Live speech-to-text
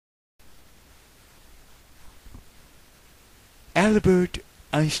Albert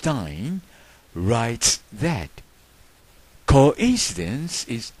Einstein writes that coincidence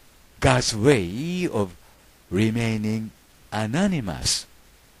is God's way of remaining anonymous.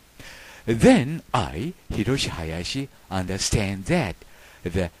 Then I, Hiroshi Hayashi, understand that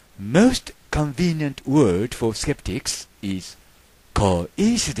the most convenient word for skeptics is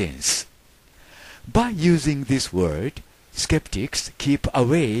coincidence. By using this word, skeptics keep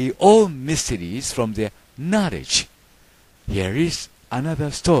away all mysteries from their knowledge. Here is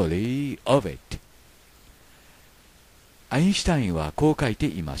another story of it. アインシュタインはこう書いて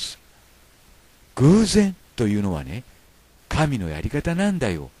います。偶然というのはね、神のやり方なんだ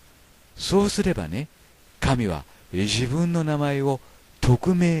よ。そうすればね、神は自分の名前を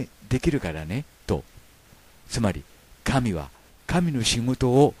匿名できるからね、と。つまり、神は神の仕事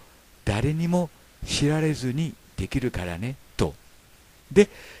を誰にも知られずにできるからね、と。で、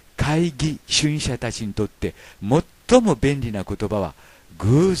会議主義者たちにとって最も便利な言葉は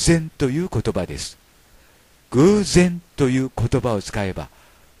偶然という言葉です。偶然という言葉を使えば、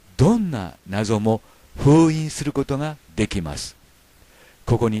どんな謎も封印することができます。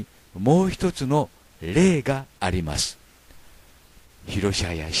ここにもう一つの例があります。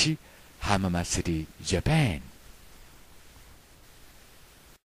Hiroshi Hayashi浜祭りジャパン。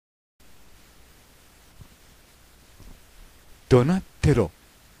ドナテロ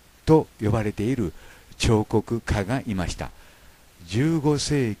と呼ばれている彫刻家がいました。15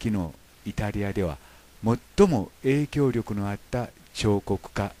世紀のイタリアでは最も影響力のあった彫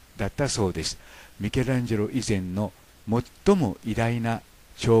刻家だったそうです。ミケランジェロ以前の最も偉大な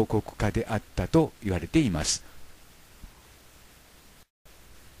彫刻家であったと言われています。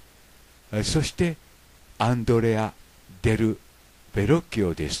そしてアンドレア・デル・ベロッキ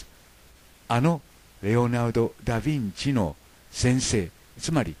オです。あのレオナルド・ダ・ヴィンチの先生、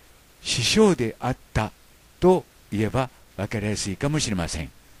つまり師匠であったと言えば分かりやすいかもしれませ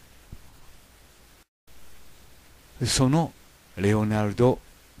ん。そのレオナルド・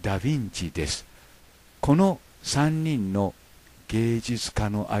ダ・ヴィンチです。この3人の芸術家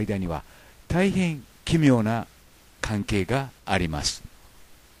の間には大変奇妙な関係があります。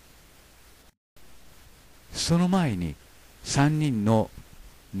その前に3人の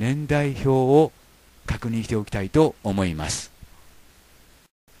年代表を確認しておきたいと思います。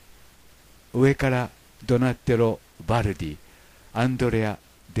上からドナテロ・バルディ、アンドレア・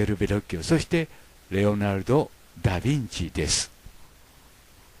デル・ベロッキオ、そしてレオナルド・ダ・ヴィンチです。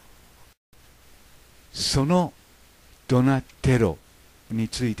そのドナテロに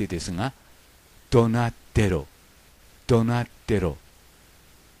ついてですが、ドナテロ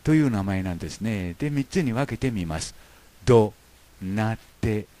という名前なんですね。で、3つに分けてみます。ドナ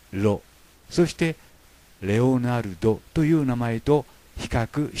テロ、そしてレオナルドという名前と比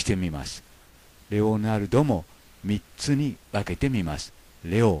較してみます。レオナルドも3つに分けてみます。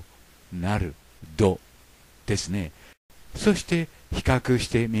レオナルドですね。そして比較し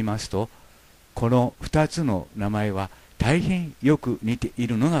てみますと、この2つの名前は大変よく似てい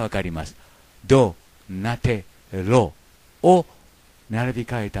るのが分かります。ドナテロを並び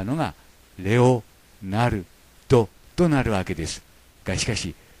替えたのがレオナルドとなるわけです。がしか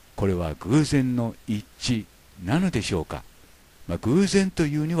し、これは偶然の一致なのでしょうか。偶然と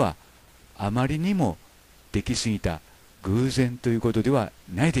いうにはあまりにも出来すぎた偶然ということでは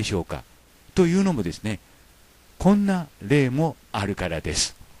ないでしょうか。というのもですね、こんな例もあるからで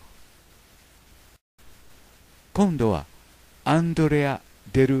す。今度はアンドレア・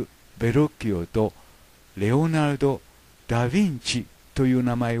デル・ベロッキオとレオナルド・ダ・ヴィンチという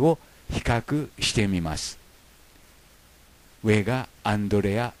名前を比較してみます。上がアンド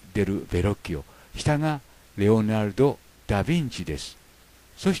レア・デル・ベロッキオ、下がレオナルド・ダ・ヴィンチです。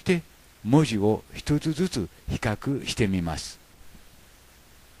そして文字を一つずつ比較してみます。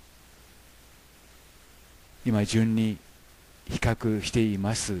今順に比較してい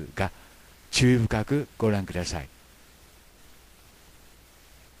ますが、注意深くご覧ください。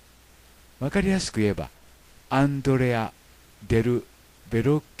わかりやすく言えば、アンドレア・デル・ベ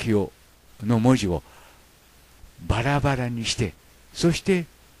ロッキオの文字をバラバラにして、そして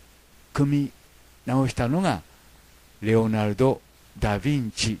組み直したのがレオナルド・ダ・ヴィ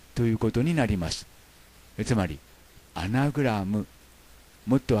ンチということになります。つまりアナグラム、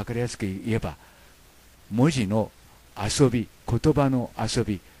もっとわかりやすく言えば文字の遊び、言葉の遊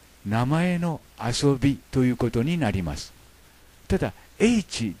び、名前の遊びということになります。ただ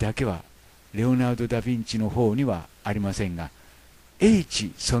H だけはレオナルド・ダ・ヴィンチの方にはありませんが、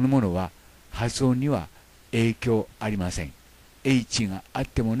 H そのものは発音には影響ありません。 H があっ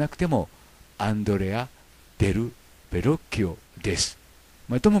てもなくてもアンドレア・デル・ベロッキオです。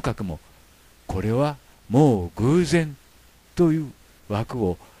ともかくもこれはもう偶然とという枠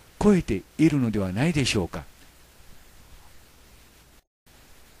を超えているのではないでしょうか。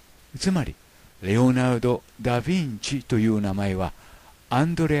つまりレオナルド・ダ・ヴィンチという名前はア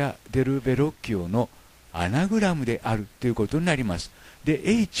ンドレア・デル・ベロッキオのアナグラムであるということになります。で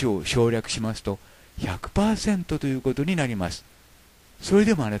H を省略しますと 100% ということになります。それ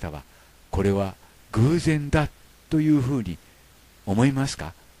でもあなたはこれは偶然だというふうに思います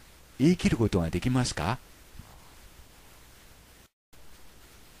か？言い切ることができますか？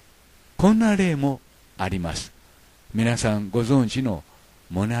こんな例もあります。皆さんご存知の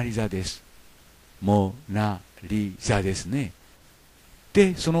モナリザです。モナリザですね。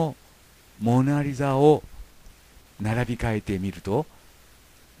でそのモナリザを並び替えてみると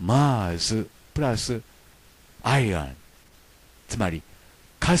マーズプラスアイアン、つまり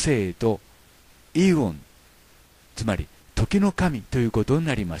火星とイオン、つまり時の神ということに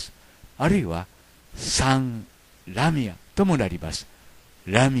なります。あるいはサンラミアともなります。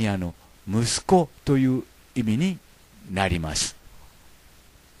ラミアの息子という意味になります。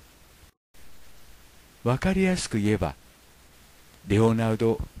わかりやすく言えばレオナル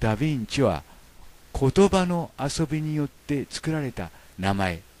ド・ダ・ヴィンチは言葉の遊びによって作られた名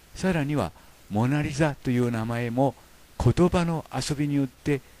前、さらにはモナリザという名前も言葉の遊びによっ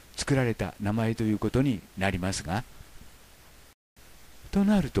て作られた名前ということになりますが、と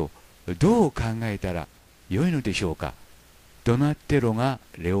なるとどう考えたらよいのでしょうか。ドナテロが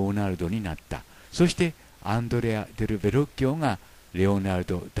レオナルドになった。そしてアンドレア・デル・ベロッキオがレオナル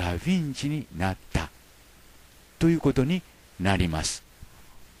ド・ダ・ヴィンチになったということになります。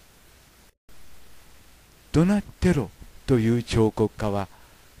ドナテロという彫刻家は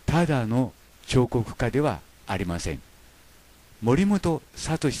ただの彫刻家ではありません。森本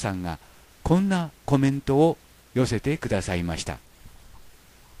聡さんがこんなコメントを寄せてくださいました。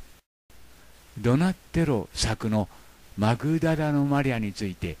ドナテロ作のマグダラのマリアにつ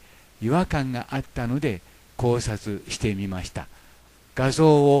いて違和感があったので考察してみました。画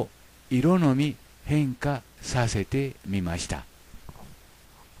像を色のみ変化させてみました。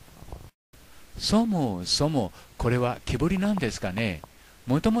そもそもこれは木彫りなんですかね。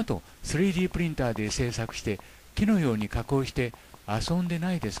もともと 3D プリンターで制作して木のように加工して遊んで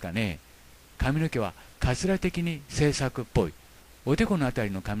ないですかね。髪の毛はかつら的に制作っぽい。おでこのあたり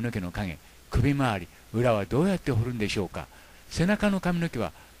の髪の毛の影、首周り、裏はどうやって彫るんでしょうか。背中の髪の毛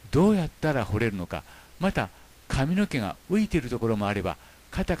はどうやったら彫れるのか。また髪の毛が浮いているところもあれば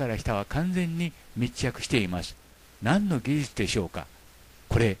肩から下は完全に密着しています。何の技術でしょうか。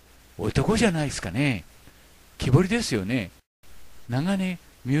これ男じゃないですかね。木彫りですよね。長年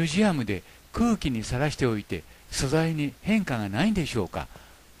ミュージアムで空気にさらしておいて素材に変化がないんでしょうか。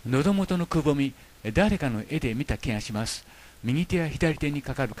喉元のくぼみ、誰かの絵で見た気がします。右手や左手に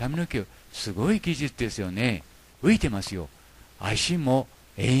かかる髪の毛、すごい技術ですよね。浮いてますよ。足も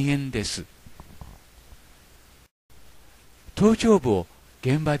永遠です。頭頂部を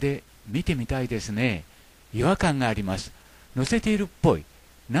現場で見てみたいですね。違和感があります。乗せているっぽい。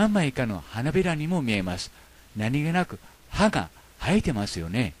何枚かの花びらにも見えます。何気なく歯が生えてますよ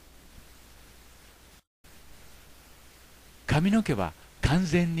ね。髪の毛は完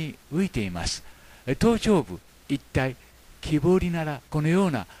全に浮いています。頭頂部一体木彫りならこのよ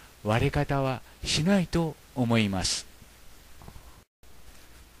うな割れ方はしないと思います。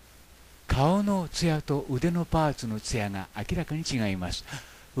顔の艶と腕のパーツの艶が明らかに違います。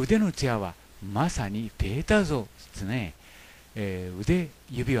腕の艶はまさにペータ像ですね。腕、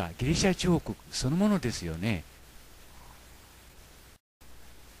指はギリシャ彫刻そのものですよね。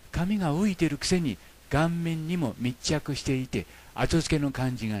髪が浮いているくせに顔面にも密着していて後付けの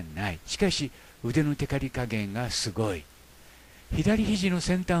感じがない。しかし腕のテカリ加減がすごい。左肘の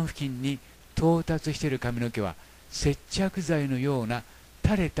先端付近に到達している髪の毛は接着剤のような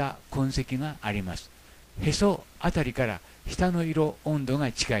垂れた痕跡があります。へそあたりから下の色温度が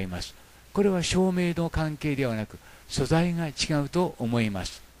違います。これは照明の関係ではなく素材が違うと思いま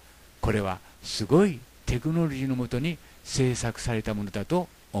す。これはすごいテクノロジーのもとに制作されたものだと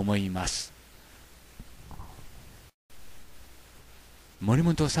思います。森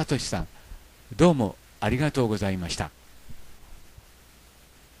本聡さん、どうもありがとうございました。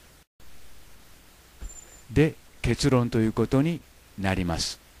で、結論ということになりま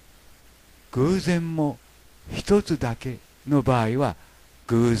す。偶然も一つだけの場合は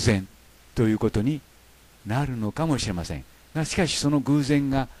偶然ということになるのかもしれませんが、しかしその偶然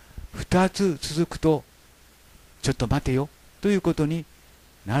が2つ続くとちょっと待てよということに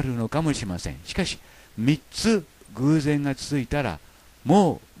なるのかもしれません。しかし3つ偶然が続いたら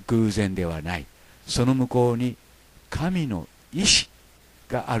もう偶然ではない。その向こうに神の意志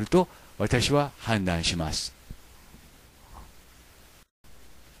があると私は判断します。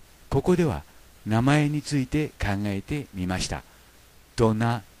ここでは名前について考えてみました。ド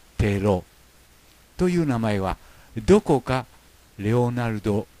ナテロという名前はどこかレオナル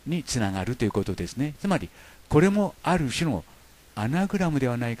ドにつながるということですね。つまりこれもある種のアナグラムで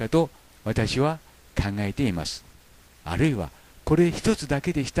はないかと私は考えています。あるいはこれ一つだ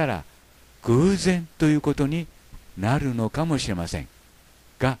けでしたら偶然ということになるのかもしれません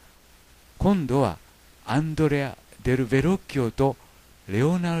が、今度はアンドレア・デル・ベロッキオとレ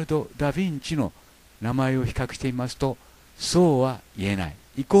オナルド・ダ・ヴィンチの名前を比較してみますと、そうは言えない。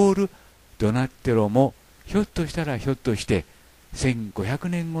イコールドナテロもひょっとしたらひょっとして1500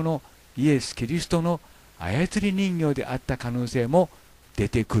年後のイエス・キリストの操り人形であった可能性も出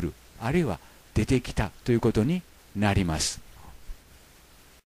てくる、あるいは出てきたということになります。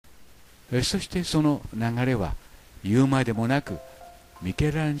そしてその流れは言うまでもなくミ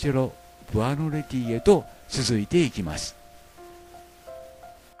ケランジェロ・ブアノレティへと続いていきます。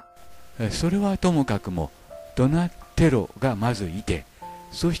それはともかくもドナテロがまずいて、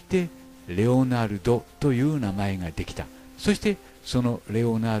そしてレオナルドという名前ができた。そしてそのレ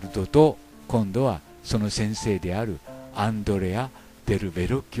オナルドと今度はその先生であるアンドレア・デル・ベ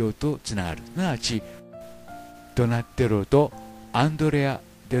ロッキオとつながる。すなわちドナテロとアンドレア・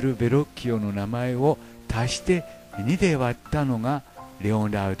デル・ベロッキオの名前を足して2で割ったのがレオ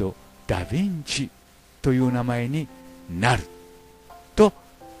ナルド・ダ・ヴィンチという名前になると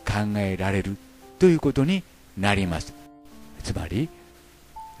考えられるということになります。つまり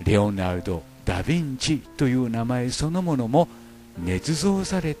レオナルド・ダ・ヴィンチという名前そのものも捏造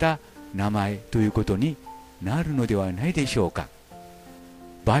された名前ということになるのではないでしょうか。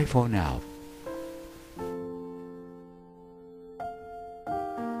Bye for now.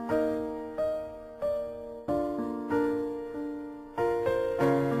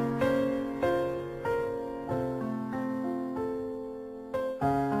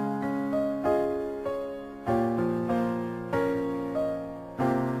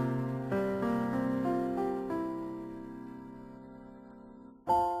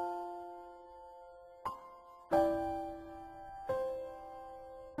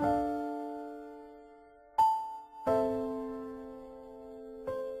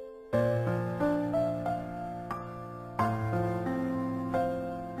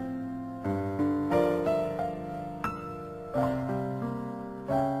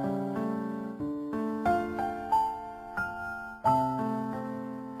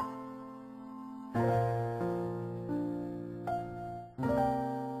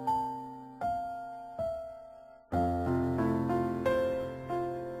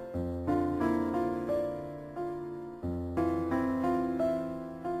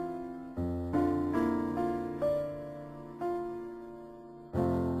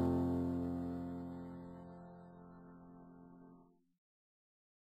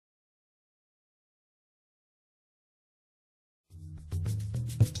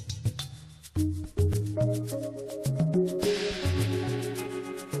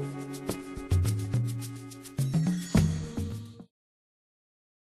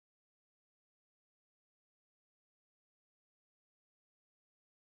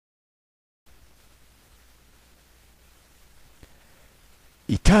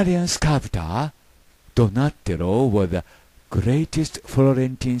 Italian sculptor Donatello was the greatest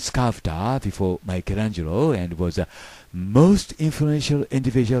Florentine sculptor before Michelangelo and was the most influential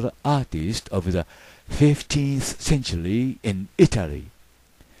individual artist of the 15th century in Italy.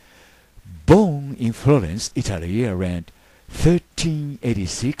 Born in Florence, Italy around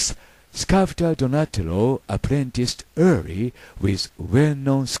 1386, sculptor Donatello apprenticed early with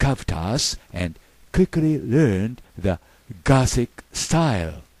well-known sculptors and quickly learned the Gothic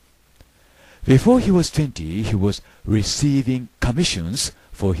style. Before he was 20, he was receiving commissions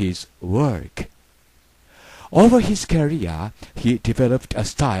for his work. Over his career, he developed a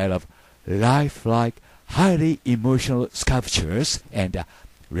style of lifelike, highly emotional sculptures and a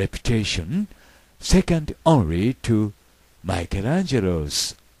reputation second only to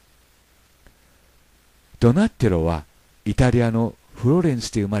Michelangelo's. ドナテロはイタリアのフロレン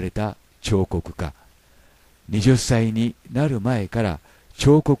スで生まれた彫刻家。20歳になる前から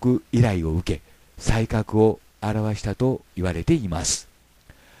彫刻依頼を受け、才覚を表したと言われています。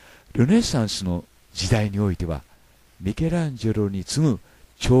ルネサンスの時代においては、ミケランジェロに次ぐ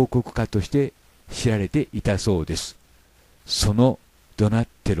彫刻家として知られていたそうです。そのドナ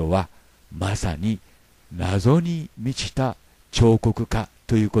テロはまさに謎に満ちた彫刻家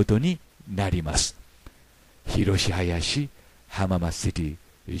ということになります。Hiroshi Hayashi, Hamama City,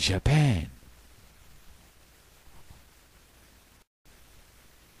 Japan。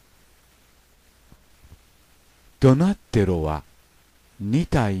ドナテロは2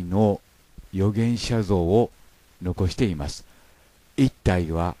体の預言者像を残しています。1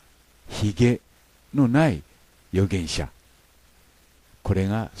体はひげのない預言者、これ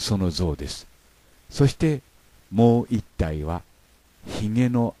がその像です。そしてもう1体はひげ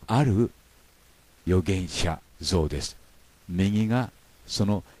のある預言者像です。右がそ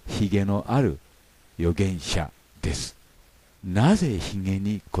のひげのある預言者です。なぜひげ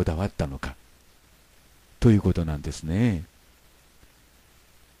にこだわったのかということなんですね。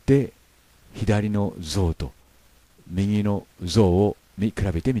で、左の像と右の像を比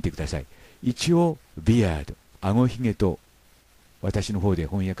べてみてください。一応ビアード、顎ひげと私の方で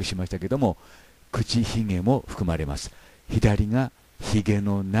翻訳しましたけども、口ひげも含まれます。左がひげ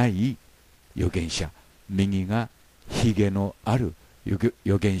のない預言者、右がひげのある預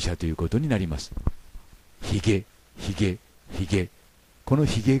言者ということになります。ひげ、ひげ、ひげ、この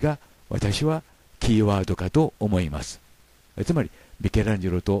ひげが私はキーワードかと思います。つまりミケランジ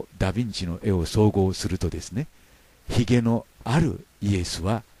ェロとダ・ヴィンチの絵を総合するとですね、ひげのあるイエス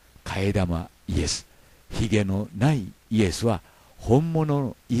は替え玉イエス、ひげのないイエスは本物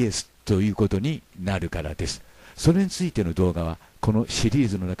のイエスということになるからです。それについての動画はこのシリー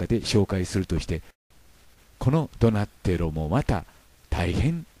ズの中で紹介するとして、このドナテロもまた大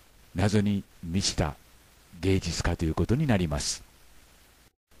変謎に満ちた芸術家ということになります。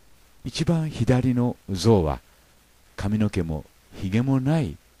一番左の像は髪の毛もひげもな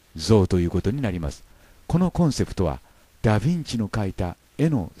い像ということになります。このコンセプトはダ・ヴィンチの描いた絵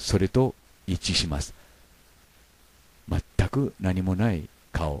のそれと一致します。全く何もない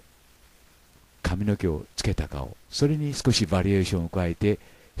顔、髪の毛をつけた顔、それに少しバリエーションを加えて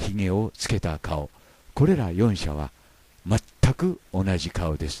ひげをつけた顔、これら4者は全く同じ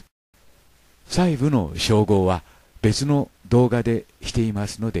顔です。細部の照合は別の動画でしていま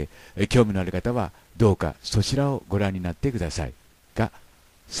すので、興味のある方はどうかそちらをご覧になってくださいが、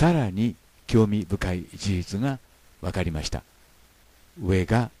さらに興味深い事実が分かりました。上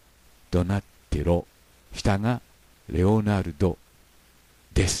がドナテロ、下がレオナルド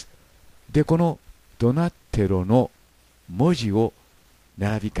です。で、このドナテロの文字を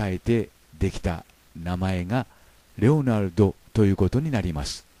並び替えてできた名前がレオナルドということになりま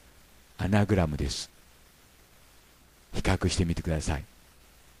す。アナグラムです。比較してみてください。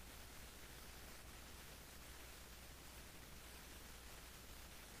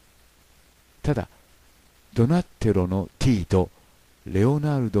ただドナテロの T とレオ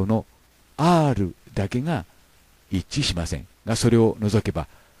ナルドの R だけが一致しませんが、それを除けば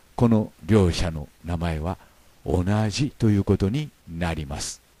この両者の名前は同じということになりま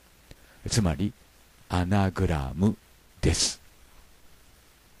す。つまりアナグラムです。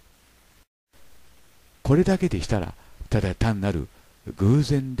これだけでしたらただ単なる偶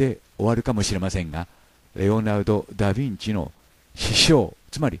然で終わるかもしれませんが、レオナルド・ダ・ヴィンチの師匠、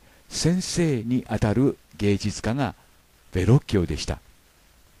つまり先生にあたる芸術家がベロッキオでした。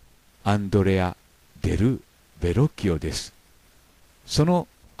アンドレア・デル・ベロッキオです。その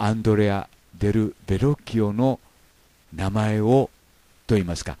アンドレア・デル・ベロッキオの名前をといい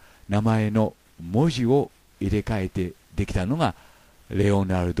ますか、名前の文字を入れ替えてできたのがレオ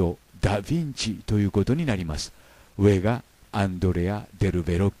ナルド・ダ・ヴィンチということになります。上がアンドレア・デル・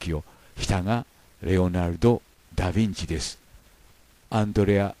ベロッキオ、下がレオナルド・ダ・ヴィンチです。アンド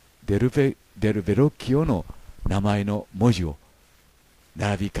レア・デルベロッキオの名前の文字を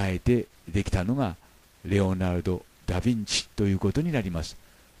並び替えてできたのがレオナルド・ダ・ヴィンチということになります。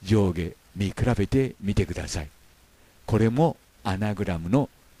上下見比べてみてください。これもアナグラムの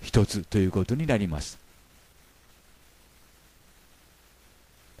一つということになります。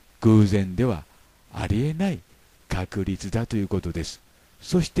偶然ではありえない確率だということです。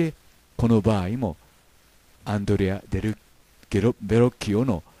そしてこの場合もアンドレア・デル・ベロッキオ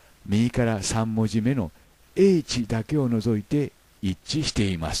の右から3文字目の H だけを除いて一致して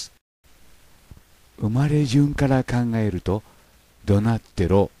います。生まれ順から考えるとドナテ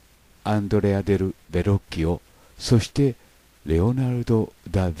ロ、アンドレア・デル・ベロッキオ、そしてレオナルド・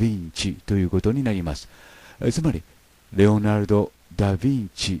ダ・ヴィンチということになります。つまりレオナルド・ダ・ヴィン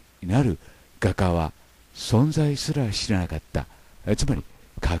チなる画家は存在すら知らなかった、つまり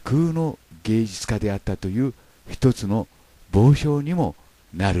架空の芸術家であったという一つの傍証にも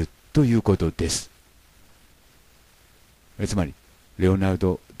なるということです。つまりレオナル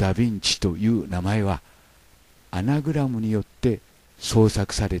ド・ダ・ヴィンチという名前はアナグラムによって創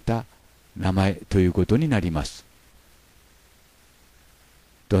作された名前ということになります。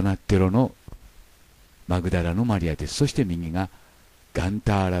ドナテロのマグダラのマリアです。そして右がガン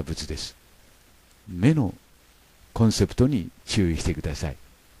ターラ仏です。目のコンセプトに注意してください。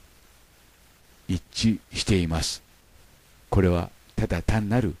一致しています。これはただ単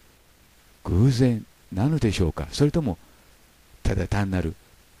なる偶然なのでしょうか。それともただ単なる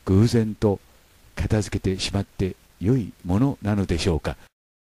偶然と片付けてしまって良いものなのでしょうか。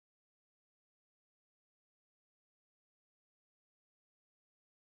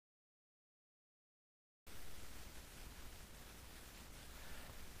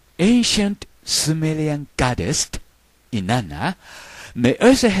Ancient Sumerian goddess Inanna may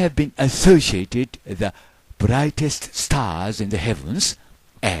also have been associated the brightest stars in the heavens,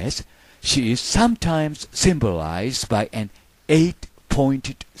 as she is sometimes symbolized by an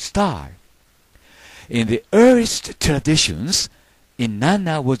eight-pointed star. In the earliest traditions,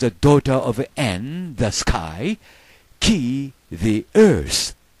 Inanna was a daughter of En, the sky, Ki, the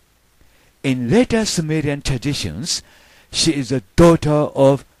earth. In later Sumerian traditions, she is a daughter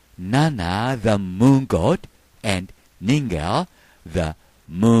of Nana, the moon god, and Ningal, the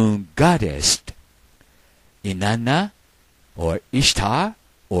moon goddess. Inanna, or Ishtar,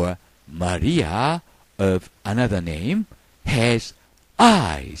 or Maria of another name, has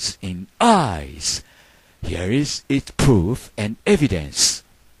eyes in eyes. Here is its proof and evidence.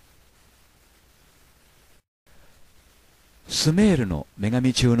 スメールの女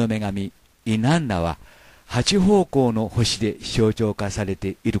神中の女神、イナンナは、八方向の星で象徴化され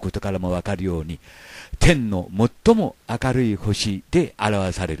ていることからもわかるように、天の最も明るい星で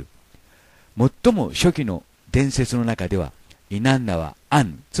表される。最も初期の伝説の中では、イナンナはア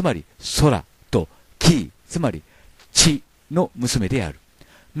ン、つまり空とキー、つまり地の娘である。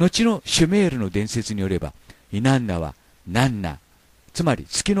後のシュメールの伝説によれば、イナンナはナンナ、つまり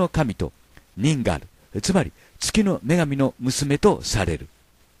月の神とニンガル、つまり月の女神の娘とされる。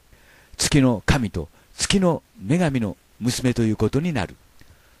月の神と月の女神の娘ということになる。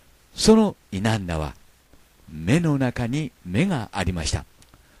そのイナンナは目の中に目がありました。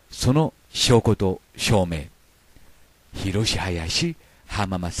その証拠と証明。Hiroshi Hayashi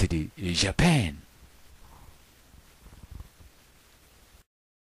JP。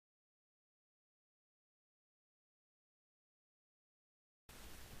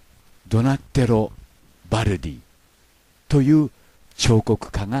ドナテロ・バルディという彫刻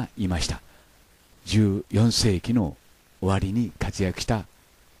家がいました。14世紀の終わりに活躍した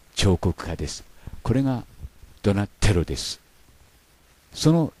彫刻家です。これがドナテロです。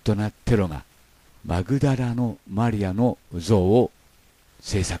そのドナテロがマグダラのマリアの像を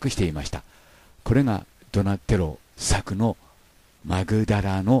制作していました。これがドナテロ作のマグダ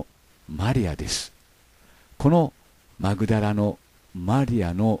ラのマリアです。このマグダラのマリ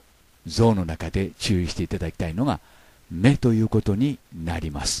アの像の中で注意していただきたいのが目ということにな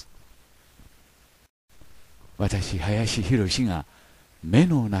ります。私、林博が目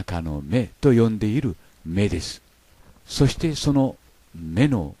の中の目と呼んでいる目です。そしてその目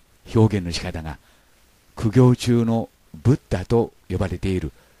の表現の仕方が苦行中のブッダと呼ばれてい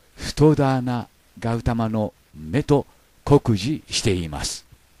るストダーナ・ガウタマの目と酷似しています。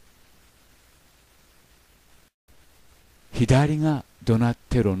左がドナ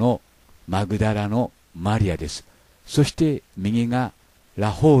テロのマグダラのマリアです。そして右がラ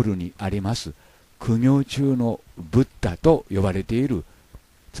ホールにあります苦行中のブッダと呼ばれている、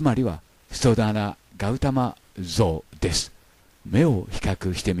つまりはストダーナ・ガウタマ像です。目を比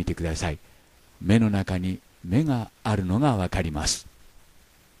較してみてください。目の中に目があるのがわかります。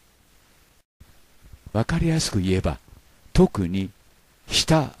わかりやすく言えば、特に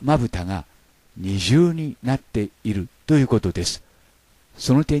下まぶたが二重になっているということです。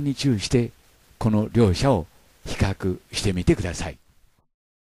その点に注意してこの両者を比較してみてください。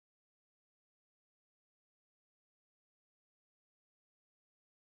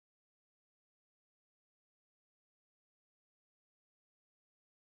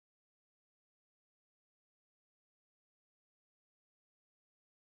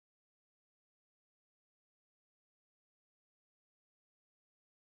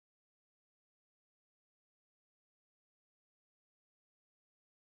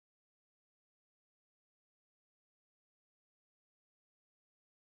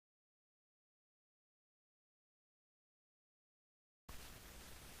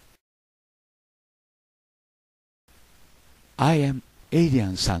I am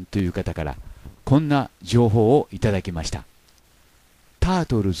Alien さんという方からこんな情報をいただきました。ター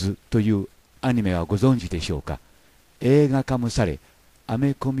トルズというアニメはご存知でしょうか。映画化もされ、ア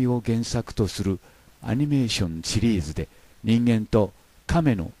メコミを原作とするアニメーションシリーズで人間と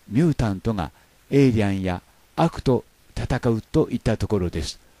亀のミュータントがエイリアンや悪と戦うといったところで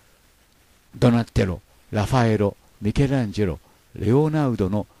す。ドナテロ、ラファエロ、ミケランジェロ、レオナルド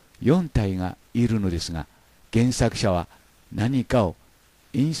の4体がいるのですが、原作者は何かを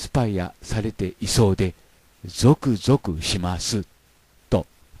インスパイアされていそうでゾクゾクします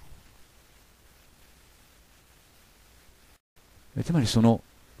つまりその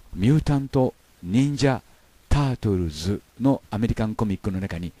ミュータント・忍者・タートルズのアメリカンコミックの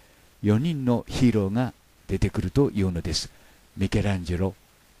中に4人のヒーローが出てくるというのです。ミケランジェロ、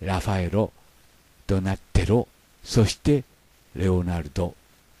ラファエロ、ドナテロ、そしてレオナルド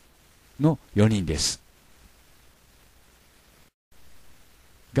の4人です。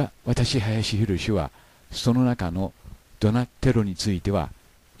が、私林博はその中のドナテロについては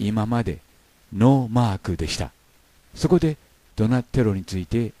今までノーマークでした。そこでドナテロについ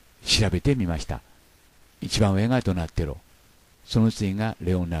て調べてみました。一番上がドナテロ、その次が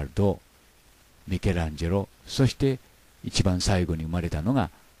レオナルド、ミケランジェロ、そして一番最後に生まれたのが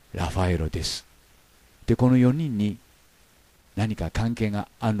ラファエロです。で、この4人に何か関係が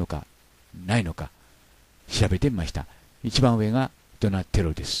あるのかないのか調べてみました。一番上がドナテ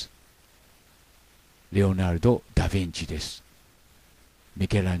ロです。レオナルド・ダ・ヴィンチです。ミ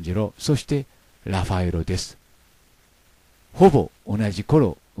ケランジェロ、そしてラファエロです。ほぼ同じ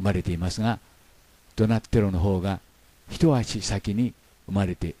頃生まれていますが、ドナテロの方が一足先に生ま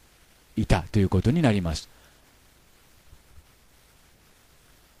れていたということになります。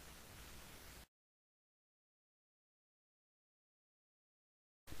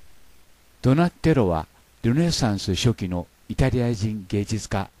ドナテロはルネサンス初期のイタリア人芸術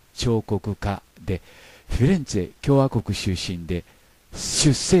家、彫刻家で、フィレンツェ共和国出身で、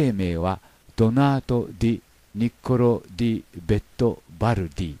出生名はドナート・ディ・ニッコロ・ディ・ベット・バル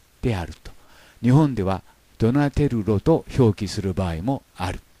ディであると。日本ではドナテルロと表記する場合も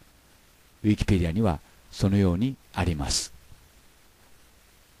ある。ウィキペディアにはそのようにあります。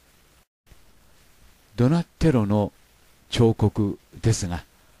ドナテロの彫刻ですが、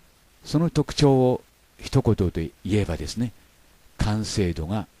その特徴を一言で言えばですね、完成度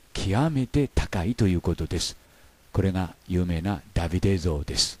が極めて高いということです。これが有名なダビデ像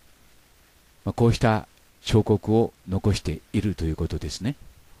です。こうした彫刻を残しているということですね。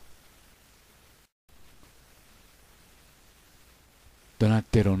ドナ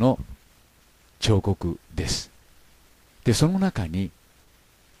テロの彫刻です。で、その中に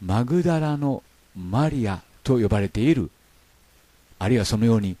マグダラのマリアと呼ばれている、あるいはその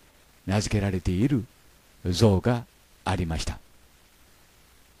ように名付けられている像がありました。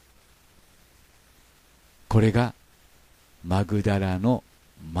これがマグダラの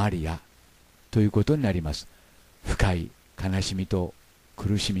マリアということになります。深い悲しみと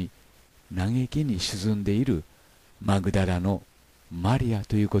苦しみ、嘆きに沈んでいるマグダラのマリア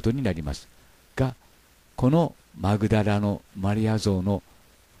ということになりますが、このマグダラのマリア像の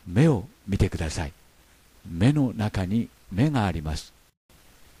目を見てください。目の中に目があります。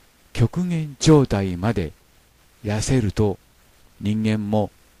極限状態まで痩せると人間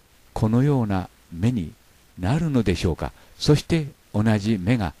もこのような目になるのでしょうか。そして同じ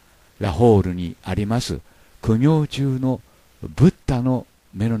目がラホールにあります苦行中のブッダの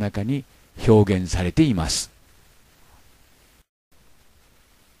目の中に表現されています。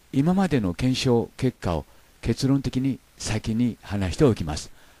今までの検証結果を結論的に先に話しておきま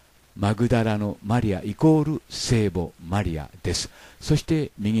す。マグダラのマリアイコール聖母マリアです。そし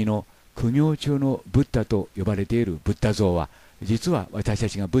て右の苦行中のブッダと呼ばれているブッダ像は、実は私た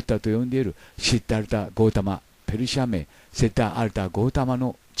ちがブッダと呼んでいるシッダルタ・ゴータマ、ペルシャ名セッダ・アルタ・ゴータマ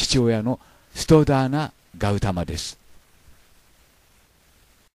の父親のストダーナ・ガウタマです。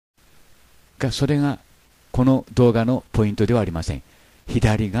が、それがこの動画のポイントではありません。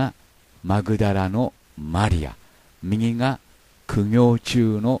左がマグダラのマリア、右が苦行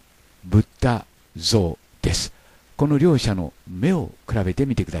中のブッダ像です。この両者の目を比べて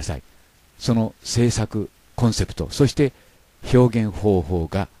みてください。その制作コンセプト、そして表現方法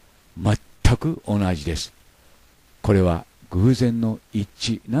が全く同じです。これは偶然の一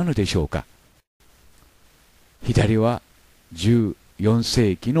致なのでしょうか。左は14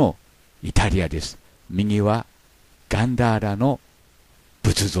世紀のイタリアです。右はガンダーラの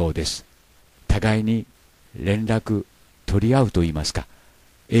仏像です。互いに連絡取り合うといいますか、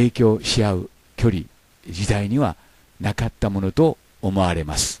影響し合う距離、時代にはなかったものと思われ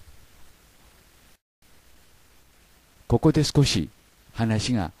ます。ここで少し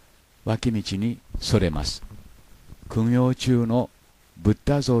話が脇道にそれます。苦行中のブッ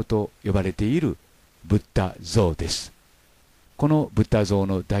ダ像と呼ばれているブッダ像です。このブッダ像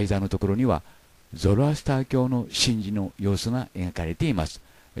の台座のところにはゾロアスター教の神事の様子が描かれています。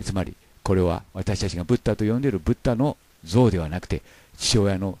つまりこれは私たちがブッダと呼んでいるブッダの像ではなくて、父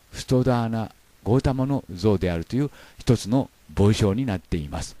親のストダーナ・ゴータマの像であるという一つの傍証になってい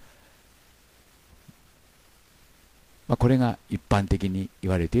ます。これが一般的に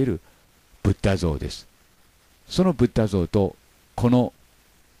言われているブッダ像です。そのブッダ像とこの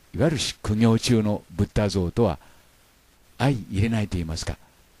いわゆる苦行中のブッダ像とは相入れないといいますか、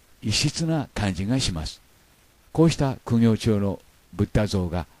異質な感じがします。こうした苦行中のブッダ像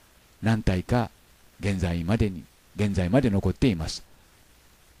が何体か現在まで残っています。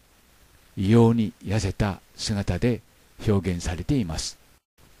異様に痩せた姿で表現されています。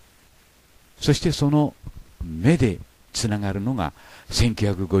そしてその目でつながるのが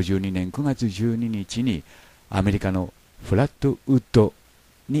1952年9月12日にアメリカのフラットウッド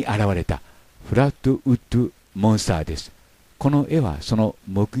に現れたフラットウッドモンスターです。この絵はその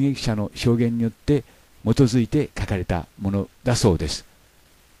目撃者の証言によって基づいて描かれたものだそうです。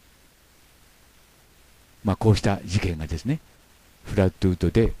こうした事件がですね、フラットウッ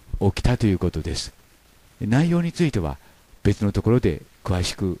ドで起きたということです。内容については別のところで詳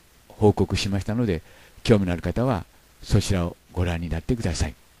しく報告しましたので、興味のある方はそちらをご覧になってくださ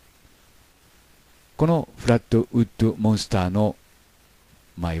い。このフラットウッドモンスターの、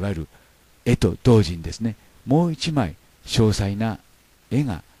いわゆる絵と同時にですね、もう一枚詳細な絵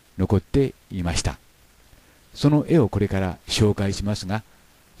が残っていました。その絵をこれから紹介しますが、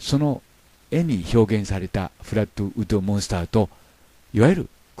その絵に表現されたフラットウッドモンスターと、いわゆる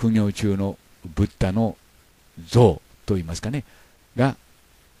苦行中のブッダの像といいますかね、が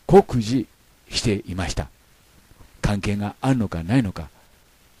酷似していました。関係があるのかないのか、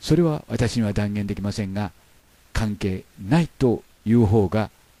それは私には断言できませんが、関係ないという方が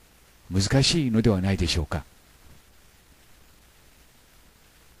難しいのではないでしょうか。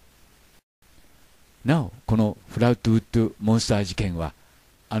なお、このフラットウッドモンスター事件は、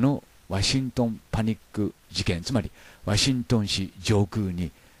ワシントンパニック事件、つまりワシントン市上空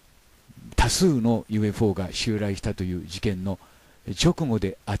に多数の UFO が襲来したという事件の直後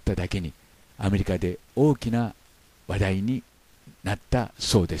であっただけに、アメリカで大きな話題になった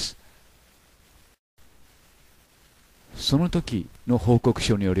そうです。その時の報告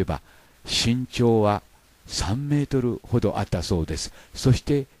書によれば、身長は3メートルほどあったそうです。そし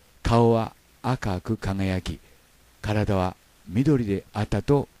て顔は赤く輝き、体は緑であった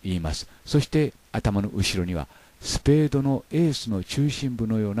と言います。そして頭の後ろにはスペードのエースの中心部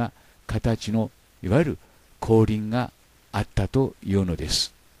のような形のいわゆる後輪があったというので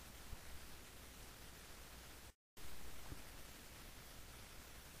す。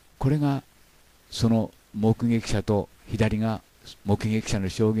これがその目撃者と左が目撃者の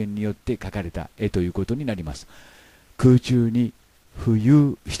証言によって描かれた絵ということになります。空中に浮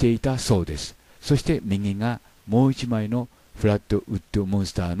遊していたそうです。そして右がもう一枚のフラットウッドモン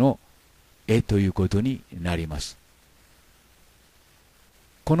スターの絵ということになります。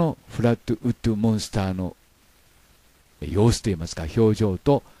このフラットウッドモンスターの様子といいますか、表情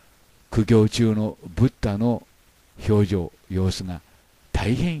と苦行中のブッダの表情、様子が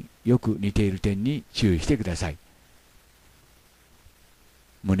大変よく似ている点に注意してください。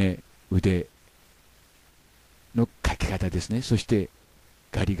胸、腕の描き方ですね。そして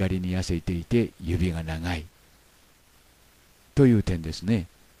ガリガリに痩せていて指が長いという点ですね。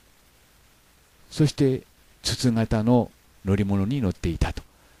そして筒型の乗り物に乗っていたと。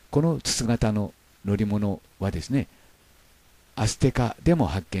この筒型の乗り物はですね、アステカでも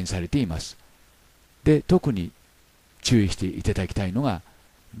発見されています。で、特に注意していただきたいのが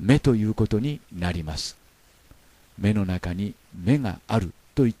目ということになります。目の中に目がある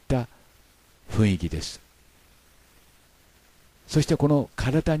といった雰囲気です。そしてこの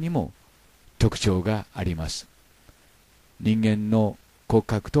体にも特徴があります。人間の骨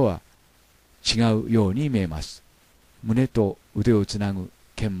格とは違うように見えます。胸と腕をつなぐ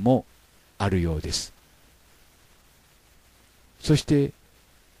腱もあるようです。そして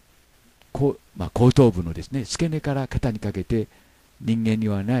後頭部のですね、付け根から肩にかけて人間に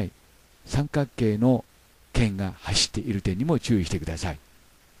はない三角形の腱が走っている点にも注意してください。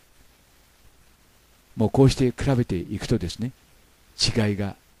もうこうして比べていくとですね、違い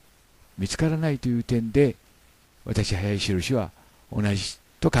が見つからないという点で、私林宏は同じ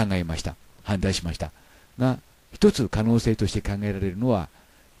と考えました。判断しましたが、一つ可能性として考えられるのは、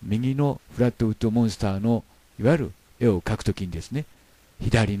右のフラットウッドモンスターのいわゆる絵を描くときにですね、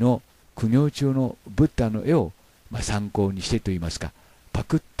左の苦行中のブッダの絵を参考にしてといいますか、パ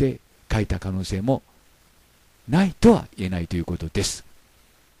クって描いた可能性もないとは言えないということです。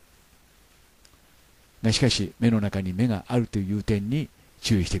しかし目の中に目があるという点に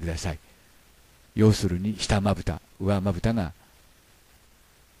注意してください。要するに下まぶた、上まぶたが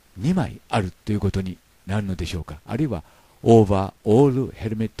2枚あるということになるのでしょうか。あるいはオーバーオールヘ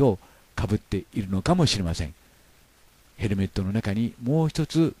ルメットをかぶっているのかもしれません。ヘルメットの中にもう一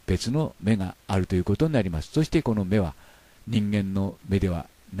つ別の目があるということになります。そしてこの目は人間の目では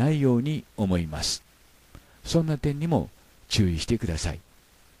ないように思います。そんな点にも注意してください。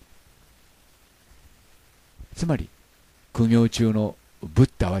つまり苦苦行中のブ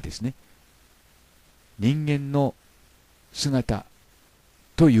ッダはですね、人間の姿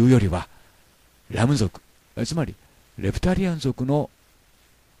というよりはラム族、つまりレプタリアン族の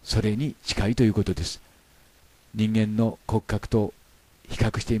それに近いということです。人間の骨格と比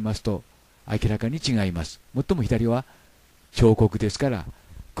較してみますと明らかに違います。もっとも左は彫刻ですから、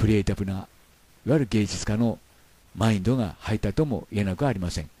クリエイティブな、いわゆる芸術家のマインドが入ったとも言えなくはあり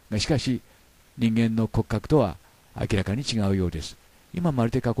ませんが、しかし人間の骨格とは明らかに違うようです。今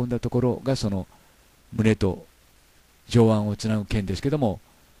丸で囲んだところがその胸と上腕をつなぐ剣ですけども、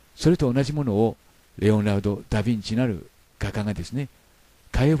それと同じものをレオナルド・ダ・ヴィンチなる画家がですね、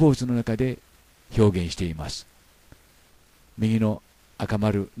解剖図の中で表現しています。右の赤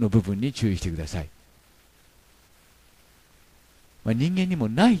丸の部分に注意してください。人間にも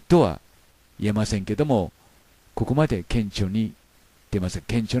ないとは言えませんけども、ここまで顕著に出ます。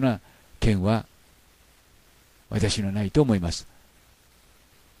顕著な剣は私にはないと思います。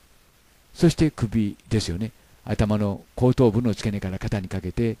そして首ですよね。頭の後頭部の付け根から肩にか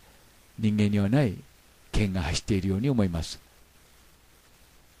けて人間にはない剣が走っているように思います。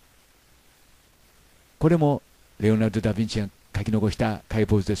これもレオナルド・ダ・ヴィンチが書き残した解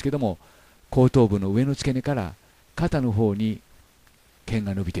剖図ですけども、後頭部の上の付け根から肩の方に剣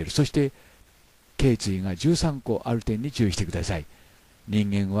が伸びている。そして頸椎が13個ある点に注意してください。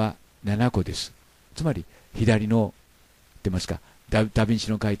人間は7個です。つまり左の出ますか、ダ・ヴィンチ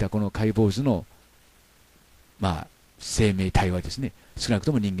の書いたこの解剖図の生命体はですね、少なく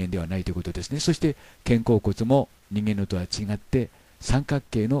とも人間ではないということですね。そして肩甲骨も人間のとは違って三角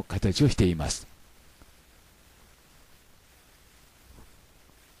形の形をしています。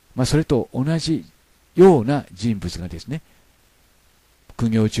それと同じような人物がですね、苦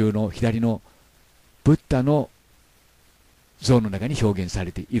行中の左のブッダの像の中に表現さ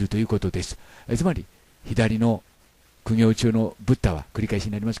れているということです。つまり左の苦行中のブッダは、繰り返し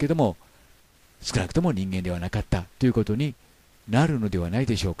になりますけれども、少なくとも人間ではなかったということになるのではない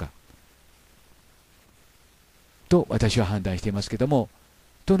でしょうかと私は判断していますけれども、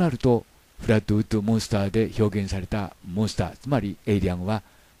となるとフラッドウッドモンスターで表現されたモンスター、つまりエイリアンは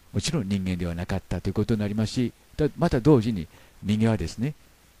もちろん人間ではなかったということになりますし、また同時に右はですね、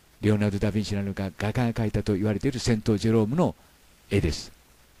レオナルド・ダ・ヴィンチなどが画家が描いたと言われているセント・ジェロームの絵です。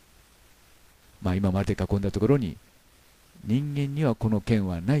今まで囲んだところに人間にはこの剣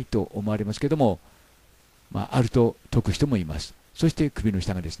はないと思われますけども、あると解く人もいます。そして首の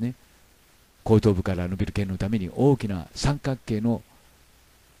下がですね、後頭部から伸びる剣のために大きな三角形の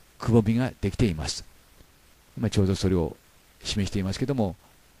くぼみができています。今ちょうどそれを示していますけども、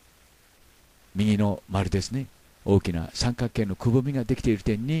右の丸ですね、大きな三角形のくぼみができている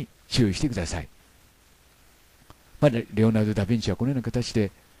点に注意してください。レオナルド・ダ・ヴィンチはこのような形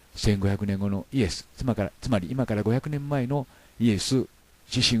で1500年後のイエス、つまり今から500年前のイエス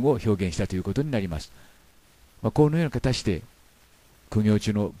自身を表現したということになります。このような形で苦行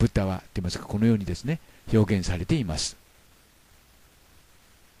中のブッダはといいますか、このようにですね表現されています。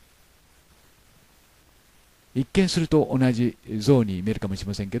一見すると同じ像に見えるかもしれ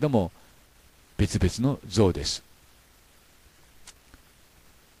ませんけども、別々の像です。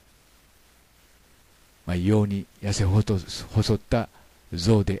異様に痩せ細った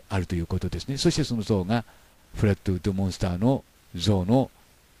像であるということですね。そしてその像がフラットウッドモンスターの像の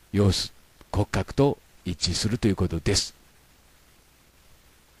様子、骨格と一致するということです。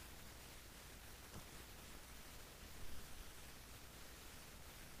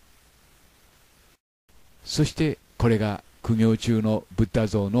そしてこれが苦行中のブッダ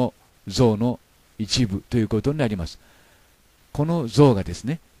像の一部ということになります。この像がです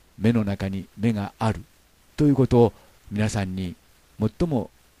ね、目の中に目があるということを皆さんに最も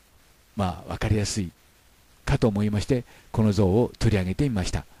分かりやすいかと思いまして、この像を取り上げてみま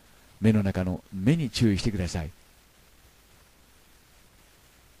した。目の中の目に注意してください。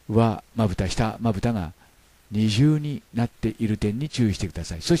上まぶた下まぶたが二重になっている点に注意してくだ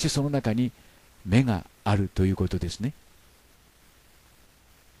さい。そしてその中に目があるということですね。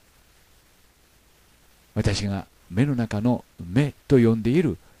私が目の中の目と呼んでい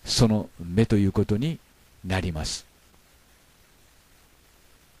るその目ということになります。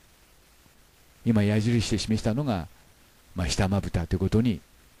今矢印で示したのが、下まぶたということに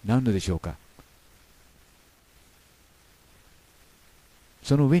なるのでしょうか。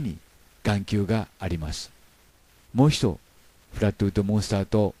その上に眼球があります。もう一度フラットウッドモンスター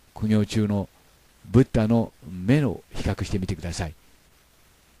と苦行中のブッダの目を比較してみてください。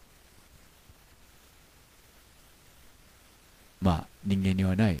人間に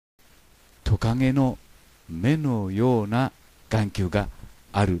はないトカゲの目のような眼球が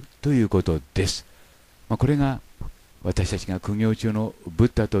あるということです。これが私たちが苦行中のブ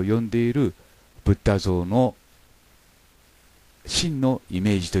ッダと呼んでいるブッダ像の真のイ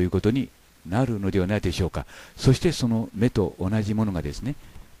メージということになるのではないでしょうか。そしてその目と同じものがですね、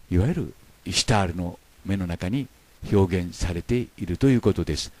いわゆるイシュタールの目の中に表現されているということ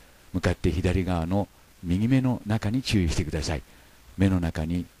です。向かって左側の右目の中に注意してください。目の中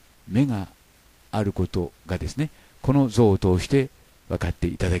に目があることがですね、この像を通して分かって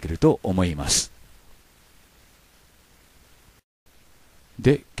いただけると思います。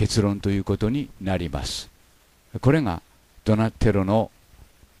で、結論ということになります。これがドナテロの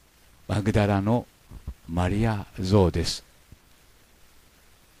マグダラのマリア像です。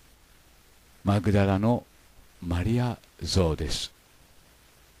マグダラのマリア像です。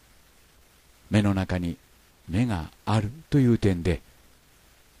目の中に目があるという点で、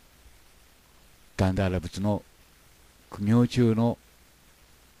ガンダーラ仏の苦行中の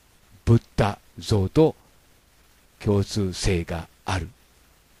ブッダ像と共通性がある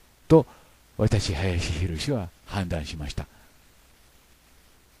と私、林博は判断しました。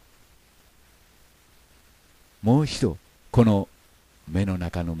もう一度この目の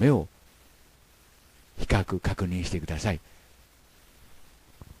中の目を比較確認してください。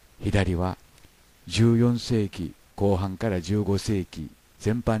左は14世紀後半から15世紀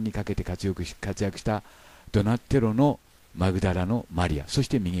全般にかけて活躍したドナテロのマグダラのマリア、そし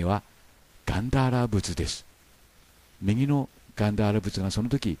て右はガンダーラ仏です。右のガンダーラ仏がその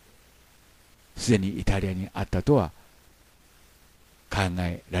時すでにイタリアにあったとは考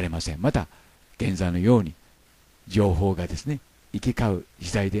えられません。また現在のように情報がですね、行き交う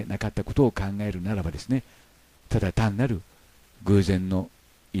時代でなかったことを考えるならばですね、ただ単なる偶然の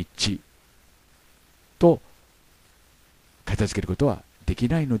一致と片付けることはでき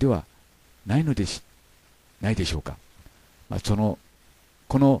ないのではないのでないでしょうか。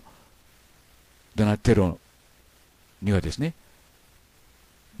このドナテロにはですね、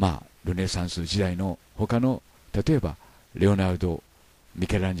ルネサンス時代の他の、例えばレオナルド、ミ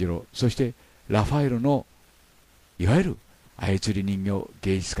ケランジェロ、そしてラファエロのいわゆる操り人形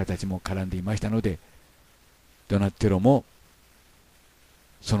芸術家たちも絡んでいましたので、ドナテロも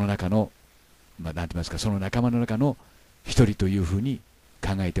その中の、なんて言いますか、その仲間の中の一人というふうに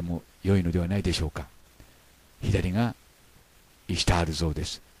考えても良いのではないでしょうか。左がイシュタール像で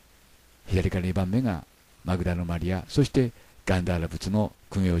す。左から2番目がマグダのマリア、そしてガンダーラ仏の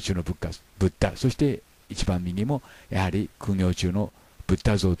苦行中のブッダ、そして一番右もやはり苦行中のブッ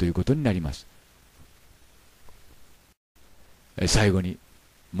ダ像ということになります。最後に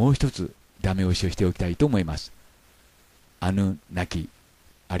もう一つダメ押しをしておきたいと思います。アヌナキ、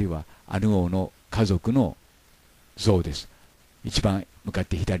あるいはアヌ王の家族の像です。一番向かっ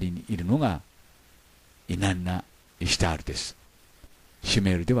て左にいるのがイナンナ・イシュタールです。シュ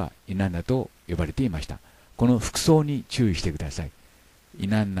メールではイナンナと呼ばれていました。この服装に注意してください。イ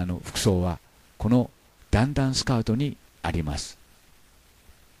ナンナの服装はこの段々スカートにあります。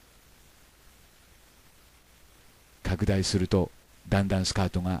拡大すると段々スカー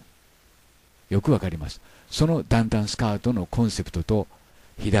トがよくわかります。その段々スカートのコンセプトと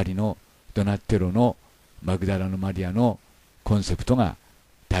左のドナテロのマグダラのマリアのコンセプトが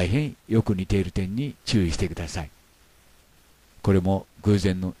大変よく似ている点に注意してください。これも偶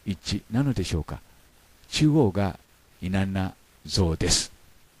然の一致なのでしょうか。中央がイナンナ像です。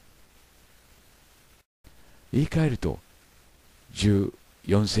言い換えると14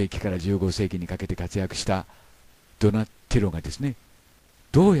世紀から15世紀にかけて活躍したドナテロがですね、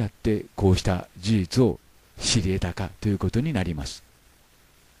どうやってこうした事実を知り得たかということになります。